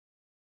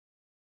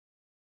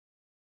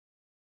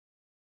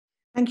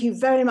Thank you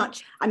very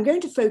much. I'm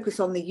going to focus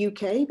on the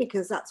UK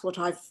because that's what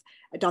I've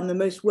done the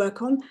most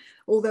work on.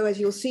 Although, as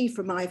you'll see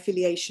from my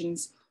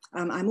affiliations,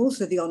 I'm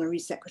also the Honorary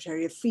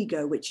Secretary of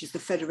FIGO, which is the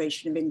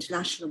Federation of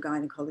International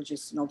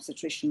Gynaecologists and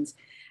Obstetricians,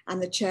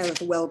 and the Chair of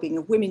the Wellbeing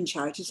of Women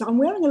charity. So I'm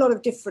wearing a lot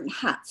of different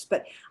hats,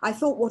 but I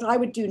thought what I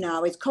would do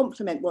now is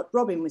complement what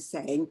Robin was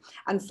saying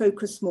and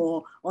focus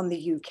more on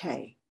the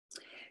UK.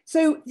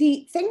 So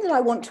the thing that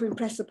I want to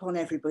impress upon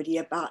everybody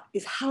about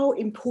is how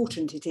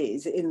important it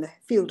is in the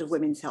field of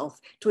women's health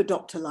to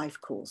adopt a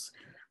life course.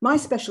 My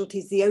specialty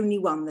is the only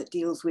one that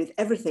deals with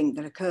everything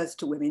that occurs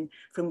to women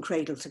from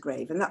cradle to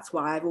grave, and that's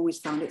why I've always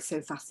found it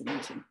so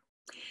fascinating.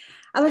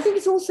 And I think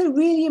it's also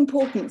really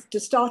important to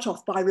start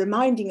off by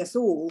reminding us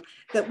all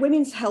that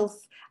women's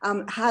health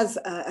has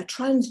a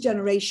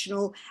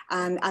transgenerational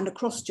and a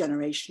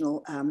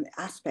cross-generational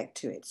aspect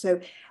to it.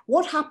 So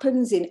what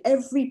happens in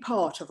every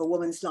part of a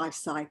woman's life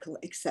cycle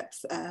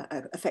affects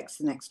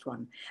the next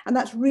one. And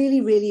that's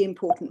really, really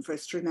important for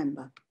us to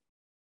remember.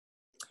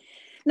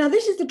 Now,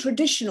 this is the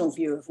traditional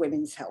view of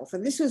women's health,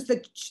 and this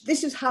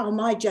is how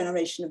my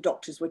generation of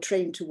doctors were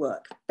trained to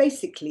work,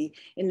 basically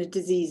in a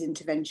disease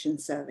intervention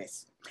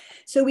service.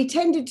 So we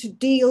tended to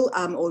deal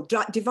or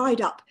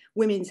divide up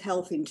women's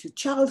health into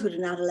childhood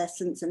and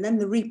adolescence, and then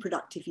the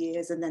reproductive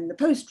years, and then the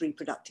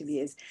post-reproductive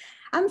years.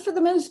 And for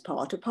the most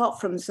part, apart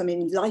from some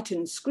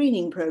enlightened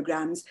screening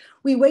programs,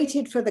 we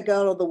waited for the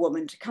girl or the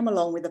woman to come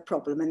along with a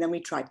problem, and then we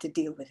tried to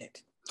deal with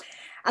it.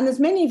 And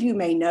as many of you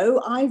may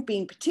know, I've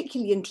been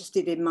particularly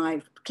interested in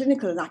my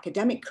clinical and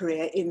academic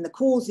career in the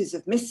causes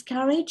of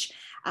miscarriage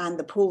and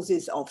the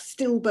causes of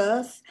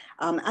stillbirth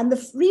and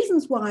the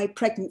reasons why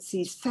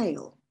pregnancies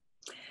fail.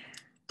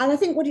 And I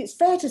think what it's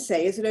fair to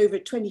say is that over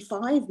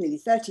 25, nearly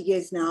 30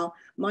 years now,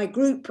 my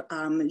group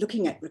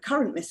looking at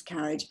recurrent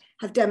miscarriage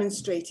have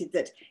demonstrated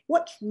that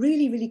what's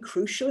really, really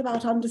crucial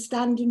about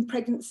understanding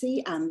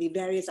pregnancy and the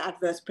various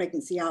adverse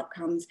pregnancy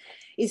outcomes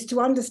is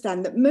to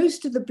understand that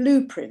most of the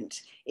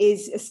blueprint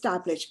is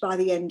established by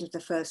the end of the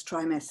first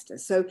trimester.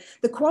 So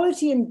the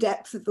quality and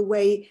depth of the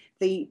way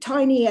the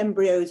tiny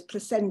embryo's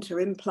placenta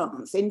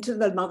implants into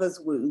the mother's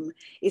womb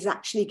is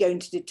actually going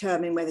to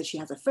determine whether she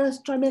has a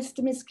first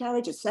trimester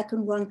miscarriage, a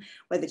second one,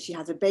 whether she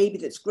has a baby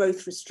that's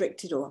growth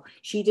restricted, or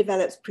she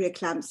develops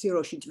preeclampsia,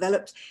 or she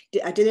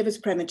delivers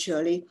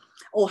prematurely,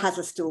 or has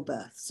a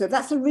stillbirth. So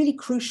that's a really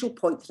crucial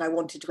point that I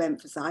wanted to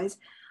emphasize.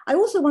 I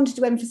also wanted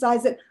to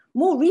emphasize that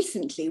more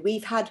recently,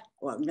 we've had,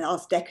 well, in the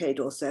last decade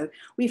or so,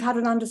 we've had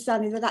an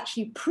understanding that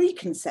actually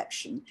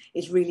preconception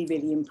is really,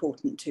 really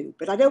important too.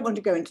 But I don't want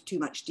to go into too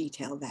much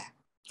detail there.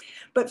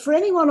 But for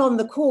anyone on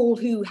the call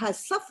who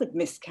has suffered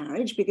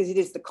miscarriage, because it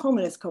is the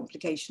commonest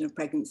complication of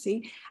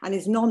pregnancy and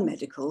is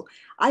non-medical,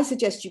 I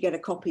suggest you get a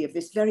copy of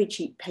this very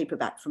cheap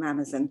paperback from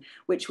Amazon,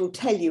 which will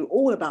tell you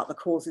all about the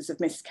causes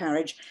of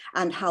miscarriage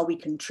and how we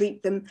can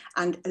treat them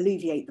and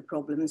alleviate the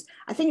problems.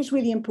 I think it's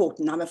really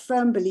important. I'm a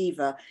firm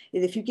believer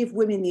that if you give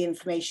women the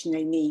information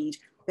they need,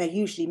 they're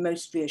usually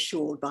most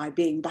reassured by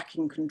being back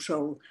in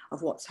control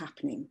of what's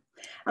happening.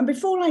 And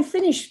before I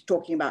finish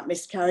talking about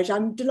miscarriage,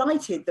 I'm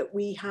delighted that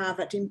we have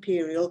at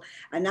Imperial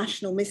a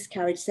National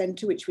Miscarriage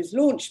Centre, which was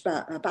launched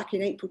back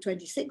in April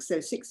 26, so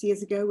 6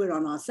 years ago. We're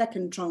on our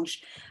second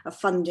tranche of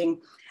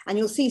funding. And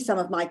you'll see some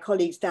of my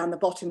colleagues down the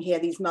bottom here,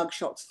 these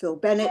mugshots, Phil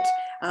Bennett,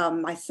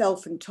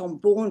 myself and Tom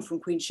Bourne from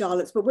Queen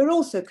Charlotte's, but we're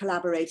also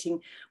collaborating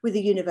with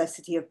the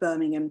University of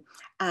Birmingham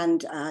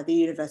and the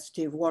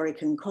University of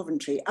Warwick and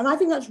Coventry. And I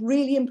think that's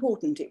really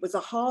important. It was a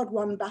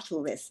hard-won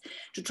battle, this,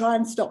 to try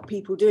and stop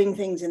people doing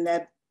things in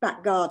their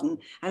back garden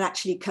and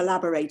actually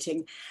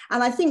collaborating.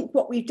 And I think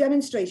what we've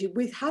demonstrated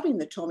with having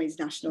the Tommy's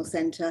National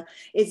Centre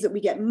is that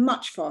we get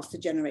much faster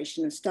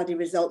generation of study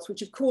results,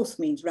 which of course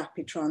means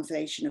rapid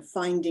translation of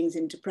findings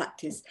into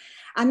practice.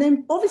 And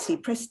then obviously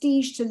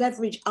prestige to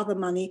leverage other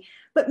money.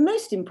 But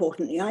most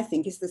importantly, I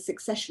think, is the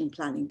succession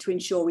planning to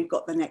ensure we've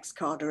got the next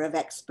cadre of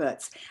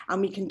experts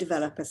and we can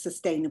develop a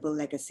sustainable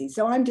legacy.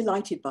 So I'm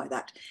delighted by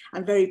that.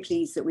 I'm very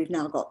pleased that we've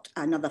now got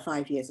another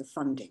 5 years of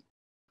funding.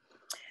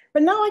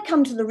 But now I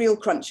come to the real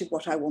crunch of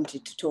what I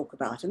wanted to talk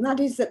about, and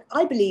that is that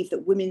I believe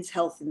that women's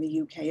health in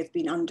the UK has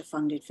been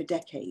underfunded for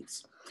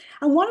decades.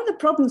 And one of the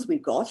problems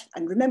we've got,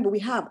 and remember we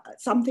have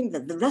something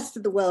that the rest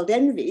of the world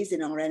envies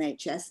in our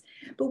NHS,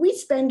 but we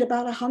spend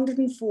about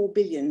 104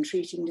 billion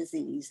treating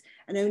disease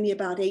and only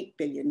about 8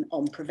 billion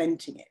on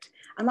preventing it.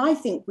 And I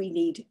think we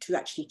need to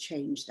actually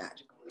change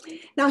that.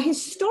 Now,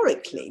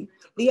 historically,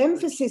 the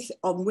emphasis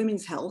on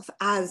women's health,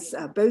 as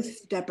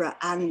both Deborah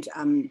and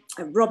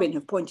Robin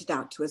have pointed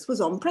out to us, was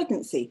on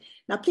pregnancy.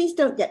 Now, please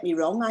don't get me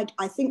wrong.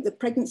 I think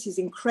that pregnancy is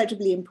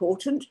incredibly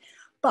important,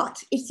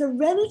 but it's a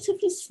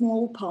relatively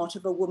small part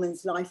of a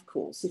woman's life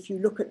course if you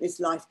look at this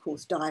life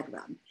course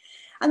diagram.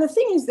 And the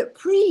thing is that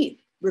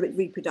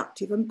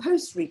pre-reproductive and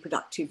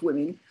post-reproductive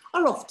women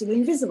are often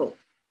invisible.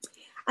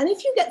 And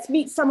if you get to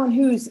meet someone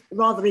who's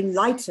rather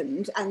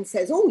enlightened and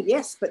says, oh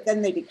yes, but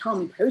then they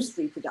become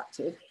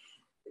post-reproductive,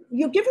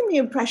 you're given the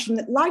impression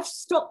that life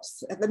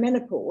stops at the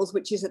menopause,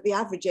 which is at the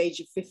average age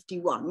of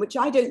 51, which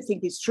I don't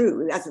think is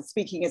true,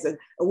 speaking as a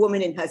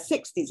woman in her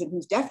 60s and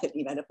who's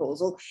definitely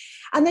menopausal.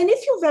 And then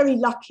if you're very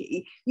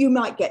lucky, you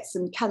might get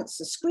some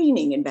cancer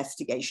screening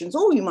investigations,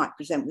 or you might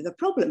present with a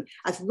problem.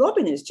 As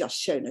Robin has just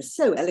shown us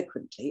so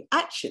eloquently,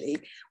 actually,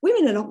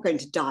 women are not going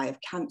to die of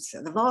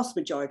cancer. The vast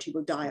majority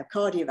will die of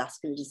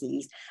cardiovascular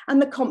disease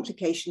and the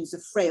complications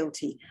of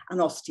frailty and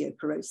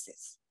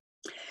osteoporosis.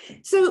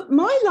 So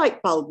my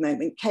light bulb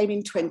moment came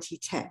in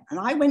 2010, and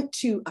I went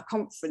to a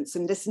conference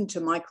and listened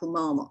to Michael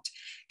Marmot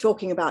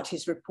talking about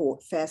his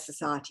report, Fair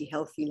Society,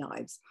 Healthy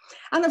Lives.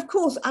 And of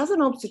course, as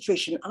an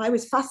obstetrician, I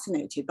was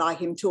fascinated by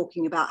him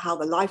talking about how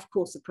the life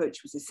course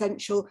approach was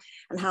essential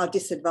and how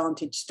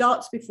disadvantage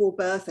starts before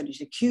birth and it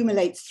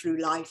accumulates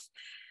through life.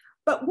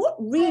 But what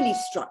really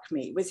struck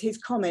me was his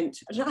comment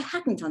that I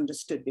hadn't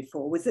understood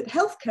before, was that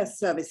healthcare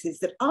services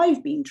that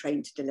I've been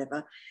trained to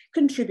deliver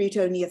contribute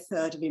only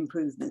 1/3 of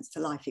improvements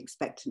to life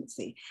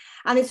expectancy.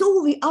 And it's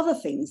all the other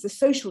things, the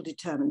social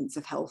determinants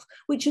of health,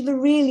 which are the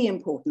really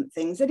important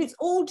things, that it's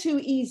all too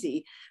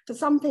easy for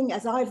something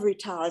as ivory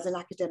tower as an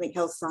academic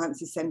health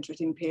sciences centre at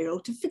Imperial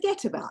to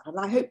forget about. And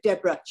I hope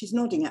Deborah, she's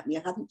nodding at me,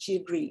 I think she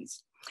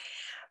agrees.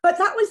 But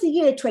that was the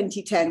year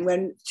 2010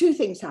 when two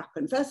things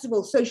happened. First of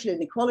all, social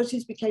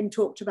inequalities became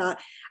talked about,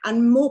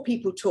 and more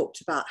people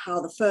talked about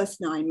how the first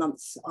 9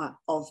 months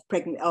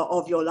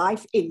of your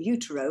life in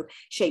utero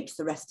shapes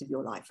the rest of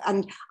your life.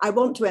 And I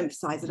want to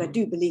emphasize that I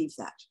do believe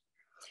that.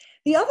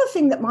 The other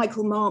thing that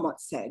Michael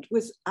Marmot said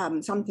was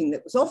something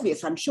that was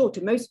obvious, I'm sure,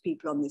 to most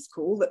people on this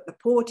call, that the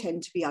poor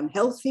tend to be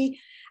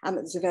unhealthy and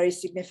that there's a very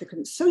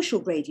significant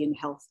social gradient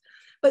health.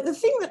 But the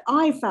thing that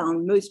I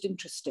found most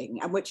interesting,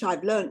 and which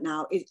I've learned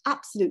now is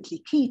absolutely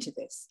key to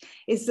this,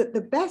 is that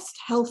the best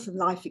health and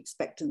life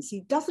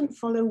expectancy doesn't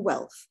follow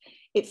wealth,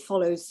 it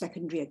follows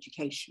secondary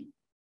education.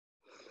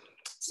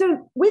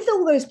 So with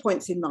all those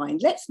points in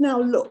mind, let's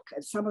now look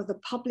at some of the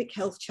public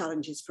health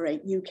challenges for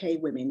UK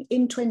women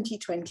in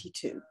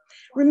 2022,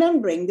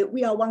 remembering that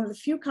we are one of the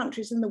few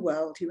countries in the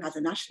world who has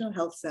a national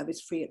health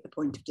service free at the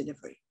point of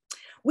delivery.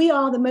 We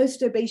are the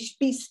most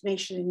obese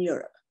nation in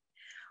Europe.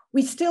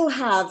 We still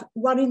have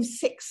 1 in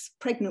 6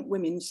 pregnant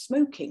women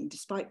smoking,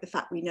 despite the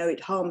fact we know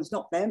it harms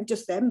not them,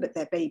 just them, but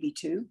their baby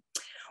too.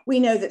 We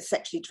know that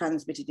sexually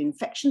transmitted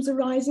infections are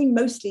rising,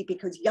 mostly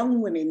because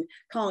young women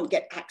can't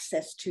get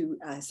access to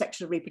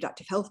sexual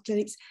reproductive health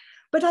clinics.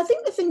 But I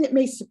think the thing that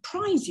may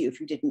surprise you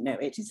if you didn't know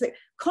it is that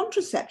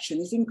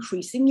contraception is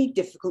increasingly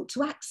difficult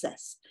to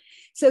access.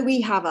 So we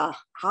have a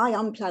high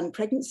unplanned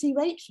pregnancy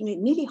rate,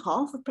 nearly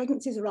half of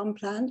pregnancies are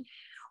unplanned.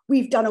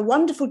 We've done a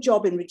wonderful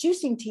job in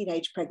reducing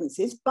teenage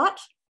pregnancies, but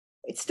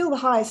it's still the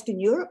highest in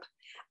Europe.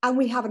 And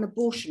we have an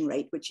abortion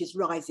rate which is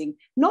rising,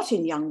 not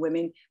in young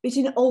women, but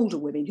in older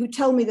women who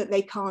tell me that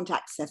they can't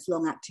access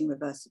long-acting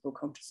reversible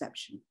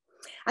contraception.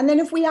 And then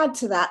if we add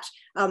to that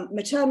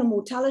maternal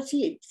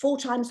mortality, 4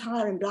 times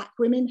higher in Black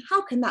women,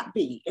 how can that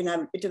be in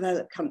a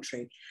developed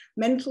country?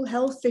 Mental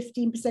health,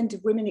 15%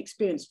 of women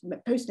experience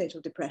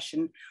postnatal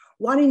depression.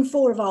 1 in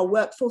 4 of our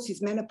workforce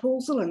is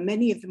menopausal, and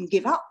many of them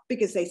give up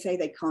because they say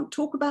they can't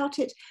talk about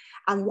it.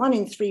 And 1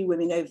 in 3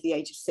 women over the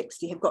age of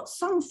 60 have got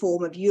some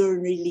form of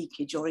urinary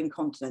leakage or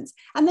incontinence,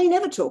 and they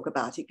never talk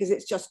about it because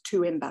it's just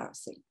too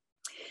embarrassing.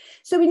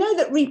 So we know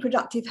that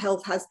reproductive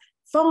health has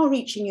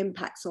far-reaching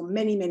impacts on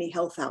many, many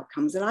health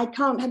outcomes. And I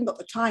haven't got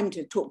the time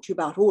to talk to you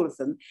about all of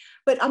them,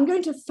 but I'm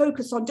going to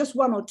focus on just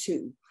 1 or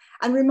 2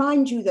 and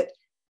remind you that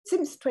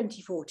since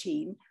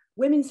 2014,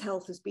 women's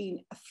health has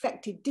been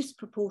affected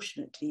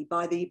disproportionately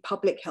by the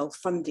public health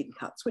funding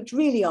cuts, which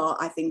really are,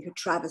 I think, a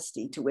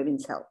travesty to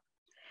women's health.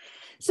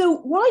 So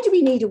why do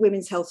we need a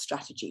women's health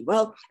strategy?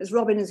 Well, as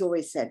Robin has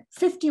always said,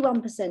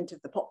 51%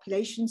 of the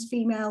population's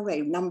female,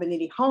 they number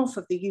nearly half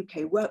of the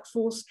UK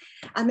workforce,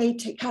 and they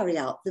carry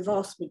out the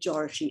vast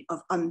majority of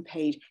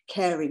unpaid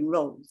caring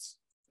roles.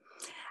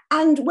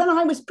 And when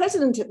I was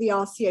president at the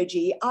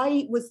RCOG,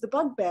 I was the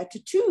bugbear to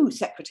 2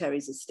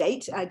 secretaries of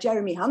state,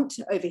 Jeremy Hunt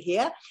over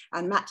here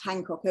and Matt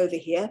Hancock over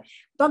here,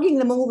 bugging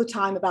them all the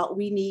time about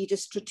we need a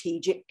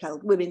strategic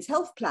women's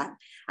health plan.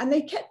 And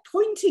they kept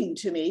pointing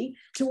to me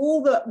to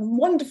all the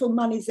wonderful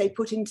monies they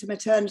put into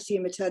maternity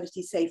and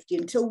maternity safety,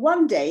 until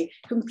one day,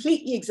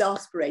 completely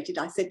exasperated,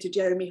 I said to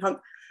Jeremy Hunt,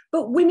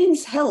 but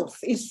women's health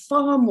is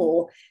far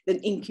more than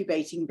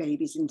incubating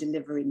babies and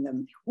delivering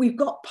them. We've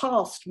got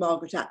past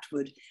Margaret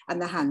Atwood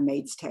and The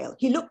Handmaid's Tale.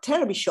 He looked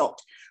terribly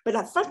shocked, but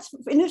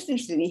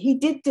interestingly, he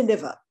did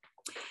deliver.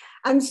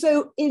 And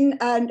so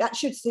that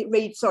should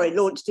read,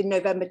 launched in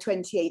November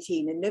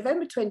 2018. In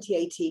November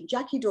 2018,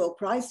 Jackie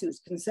Doyle-Price, who was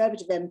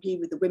Conservative MP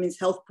with the Women's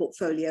Health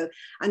portfolio,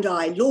 and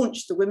I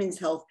launched the Women's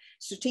Health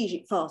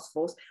Strategic Task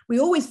Force. We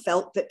always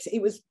felt that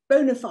it was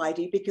bona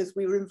fide because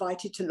we were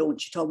invited to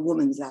launch it on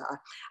Women's Hour,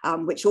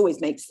 which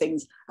always makes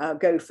things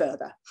go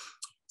further.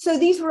 So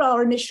these were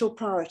our initial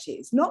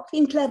priorities, not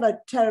in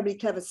terribly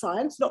clever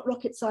science, not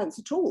rocket science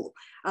at all,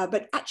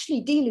 but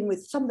actually dealing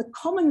with some of the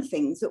common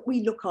things that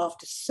we look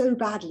after so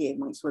badly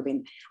amongst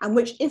women, and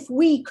which if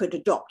we could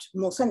adopt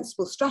more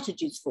sensible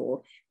strategies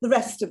for, the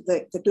rest of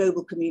the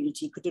global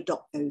community could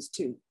adopt those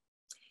too.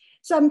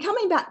 So I'm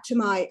coming back to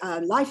my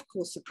life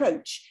course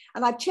approach,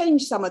 and I've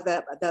changed some of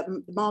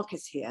the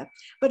markers here.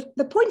 But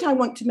the point I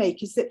want to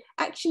make is that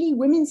actually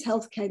women's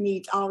healthcare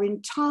needs are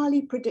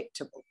entirely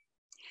predictable.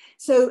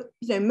 So,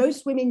 you know,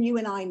 most women you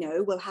and I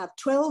know will have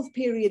 12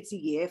 periods a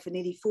year for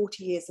nearly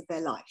 40 years of their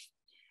life.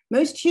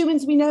 Most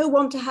humans we know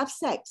want to have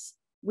sex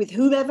with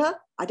whoever,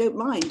 I don't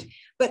mind,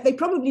 but they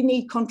probably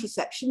need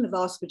contraception, the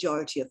vast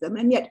majority of them.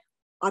 And yet,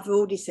 I've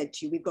already said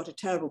to you, we've got a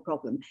terrible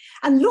problem.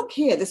 And look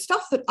here, the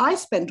stuff that I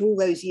spent all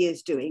those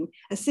years doing,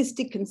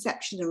 assisted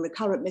conception and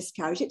recurrent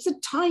miscarriage, it's a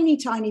tiny,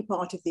 tiny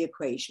part of the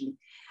equation.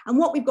 And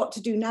what we've got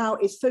to do now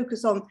is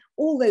focus on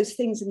all those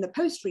things in the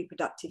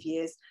post-reproductive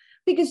years,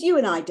 because you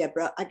and I,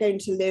 Deborah, are going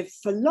to live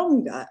for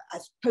longer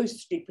as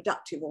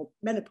post-reproductive or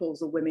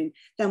menopausal women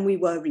than we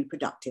were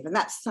reproductive. And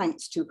that's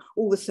thanks to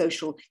all the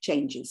social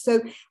changes.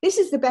 So this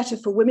is the Better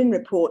for Women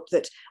report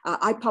that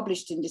I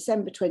published in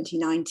December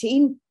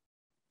 2019,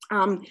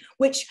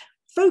 which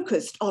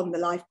focused on the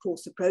life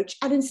course approach.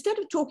 And instead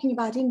of talking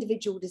about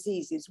individual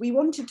diseases, we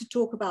wanted to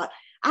talk about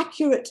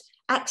accurate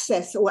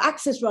access, or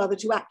access rather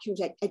to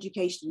accurate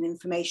education and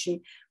information,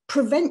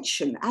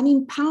 prevention and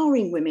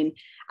empowering women.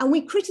 And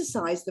we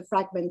criticised the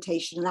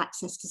fragmentation and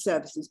access to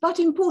services. But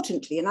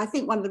importantly, and I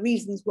think one of the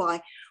reasons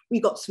why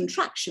we got some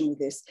traction with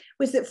this,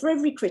 was that for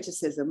every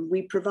criticism,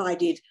 we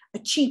provided a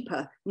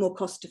cheaper, more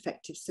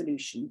cost-effective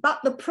solution. But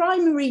the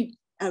primary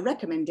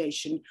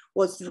recommendation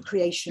was the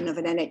creation of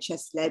an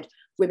NHS-led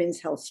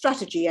women's health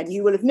strategy. And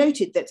you will have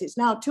noted that it's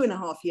now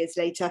 2.5 years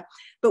later,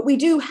 but we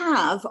do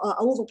have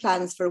all the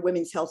plans for a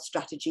women's health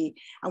strategy,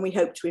 and we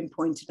hope to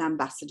appoint an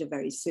ambassador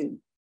very soon.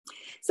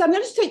 So I'm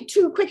going to take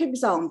 2 quick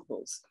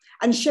examples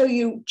and show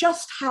you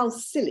just how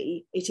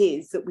silly it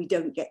is that we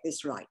don't get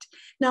this right.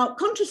 Now,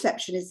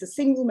 contraception is the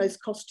single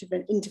most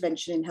cost-effective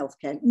intervention in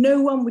healthcare.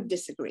 No one would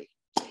disagree.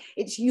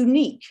 It's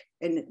unique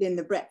in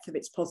the breadth of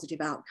its positive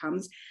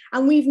outcomes.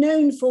 And we've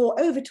known for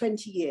over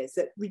 20 years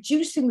that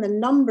reducing the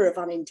number of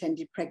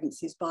unintended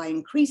pregnancies by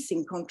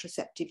increasing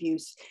contraceptive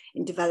use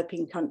in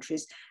developing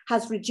countries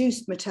has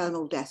reduced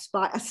maternal deaths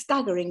by a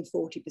staggering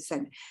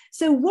 40%.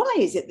 So why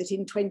is it that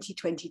in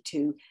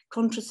 2022,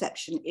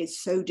 contraception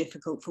is so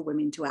difficult for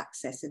women to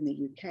access in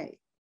the UK?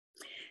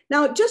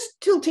 Now, just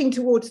tilting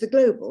towards the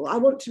global, I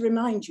want to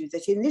remind you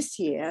that in this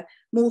year,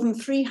 more than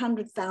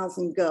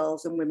 300,000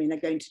 girls and women are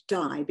going to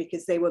die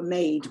because they were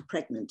made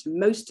pregnant, and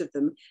most of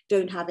them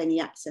don't have any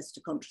access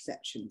to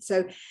contraception.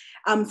 So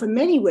for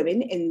many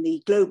women in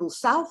the global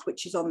south,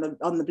 which is on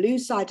the blue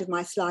side of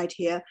my slide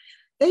here,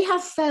 they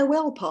have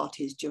farewell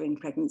parties during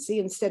pregnancy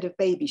instead of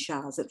baby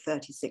showers at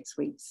 36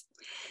 weeks.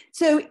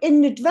 So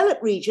in the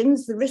developed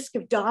regions, the risk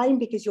of dying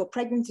because you're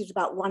pregnant is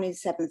about 1 in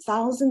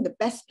 7,000. The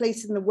best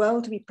place in the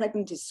world to be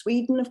pregnant is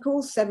Sweden, of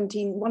course, 1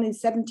 in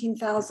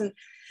 17,000.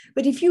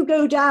 But if you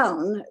go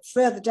down,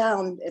 further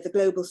down the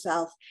global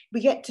south, we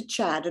get to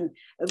Chad, and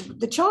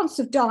the chance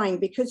of dying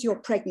because you're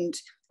pregnant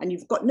and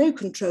you've got no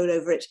control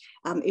over it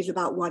is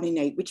about 1 in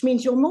 8, which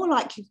means you're more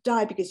likely to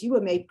die because you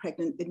were made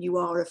pregnant than you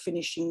are of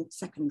finishing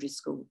secondary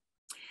school.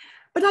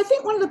 But I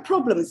think one of the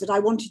problems that I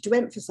wanted to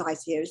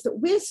emphasize here is that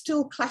we're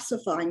still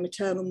classifying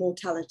maternal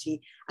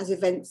mortality as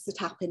events that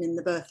happen in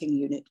the birthing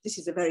unit. This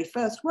is a very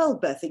first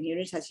world birthing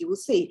unit, as you will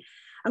see.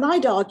 And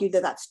I'd argue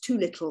that that's too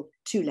little,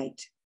 too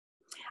late.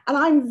 And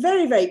I'm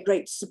very, very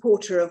great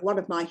supporter of one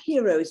of my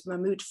heroes,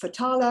 Mahmoud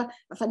Fatala,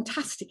 a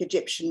fantastic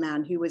Egyptian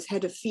man who was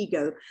head of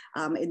FIGO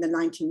in the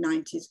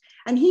 1990s.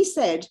 And he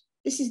said,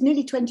 this is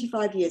nearly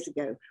 25 years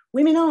ago,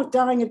 women aren't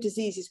dying of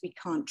diseases we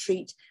can't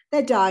treat.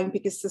 They're dying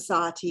because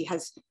society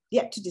has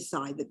yet to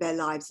decide that their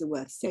lives are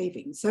worth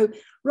saving. So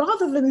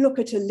rather than look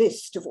at a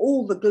list of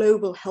all the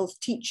global health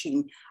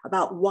teaching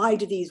about why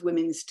do these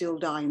women still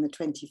die in the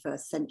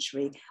 21st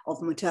century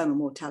of maternal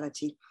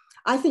mortality,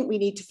 I think we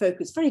need to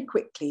focus very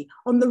quickly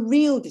on the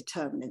real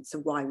determinants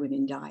of why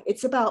women die.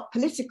 It's about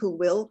political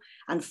will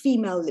and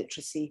female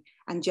literacy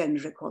and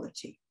gender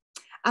equality.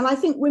 And I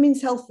think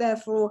women's health,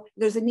 therefore,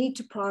 there's a need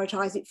to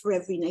prioritise it for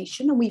every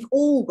nation, and we've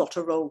all got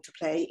a role to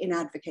play in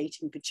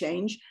advocating for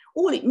change.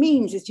 All it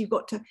means is you've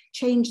got to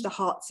change the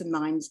hearts and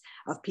minds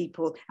of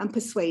people and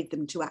persuade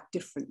them to act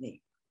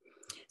differently.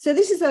 So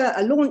this is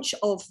a launch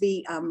of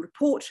the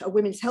report, A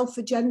Women's Health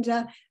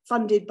Agenda,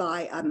 funded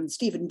by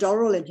Stephen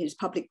Dorrell and his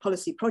Public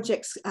Policy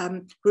Projects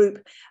group,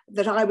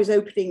 that I was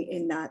opening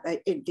in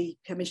the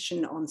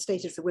Commission on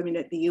Status of Women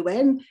at the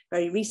UN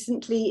very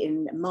recently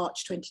in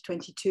March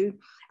 2022.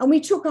 And we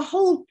took a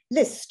whole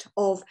list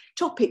of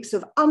topics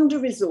of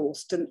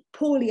under-resourced and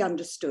poorly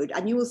understood.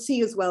 And you will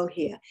see as well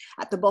here,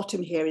 at the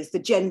bottom here is the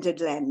gendered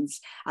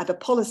lens, the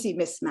policy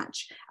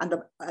mismatch, and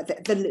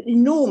the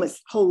enormous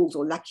holes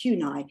or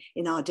lacunae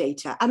in our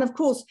data. And of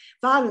course,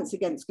 violence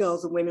against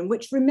girls and women,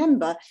 which,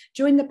 remember,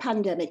 during the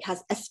pandemic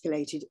has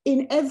escalated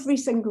in every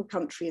single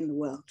country in the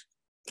world.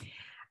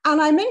 And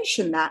I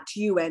mention that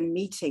UN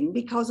meeting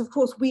because, of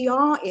course, we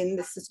are in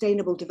the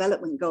Sustainable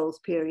Development Goals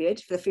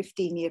period, the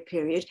 15-year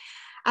period.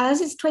 And as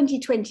it's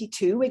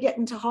 2022, we're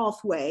getting to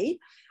halfway.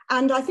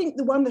 And I think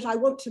the one that I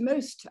want to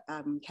most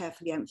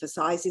carefully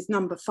emphasize is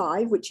number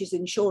 5, which is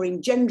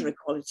ensuring gender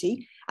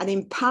equality and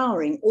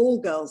empowering all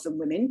girls and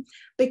women.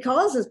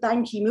 Because as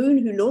Ban Ki-moon,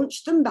 who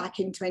launched them back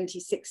in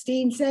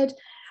 2016, said,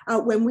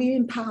 when we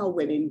empower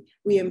women,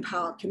 we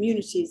empower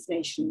communities,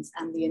 nations,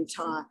 and the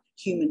entire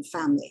human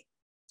family.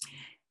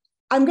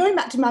 I'm going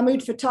back to Mahmoud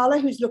Fatala,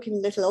 who's looking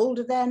a little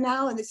older there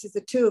now, and this is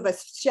the two of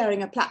us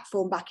sharing a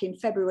platform back in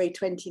February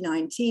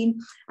 2019.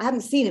 I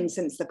haven't seen him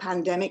since the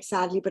pandemic,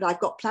 sadly, but I've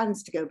got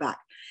plans to go back.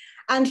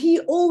 And he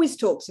always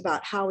talks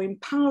about how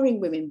empowering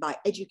women by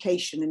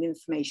education and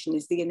information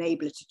is the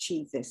enabler to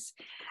achieve this.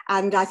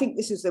 And I think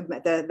this is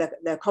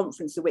the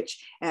conference at which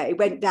it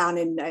went down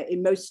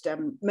in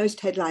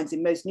most headlines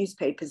in most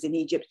newspapers in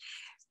Egypt.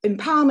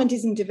 Empowerment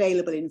isn't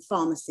available in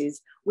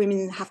pharmacies.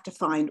 Women have to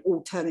find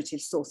alternative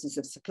sources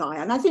of supply.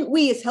 And I think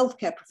we as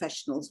healthcare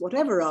professionals,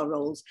 whatever our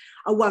roles,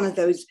 are one of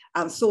those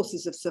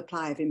sources of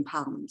supply of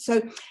empowerment.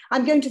 So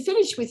I'm going to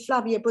finish with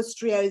Flavia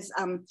Bustrio's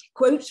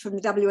quote from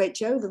the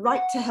WHO: "The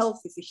right to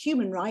health is a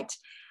human right,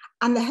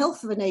 and the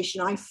health of a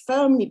nation, I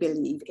firmly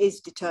believe, is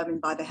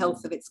determined by the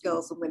health of its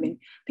girls and women,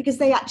 because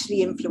they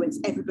actually influence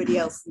everybody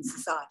else in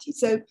society."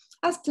 So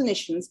as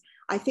clinicians,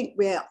 I think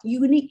we're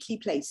uniquely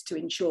placed to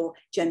ensure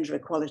gender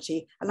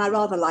equality. And I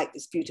rather like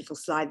this beautiful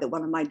slide that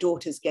one of my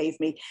daughters gave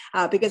me,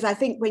 because I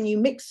think when you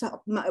mix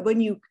up, when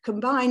you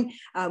combine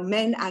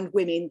men and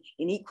women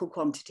in equal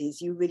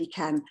quantities, you really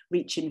can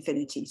reach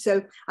infinity.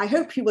 So I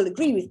hope you will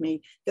agree with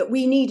me that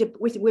we need a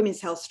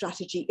women's health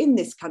strategy in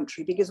this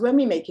country, because when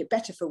we make it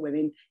better for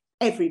women,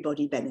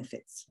 everybody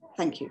benefits.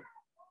 Thank you.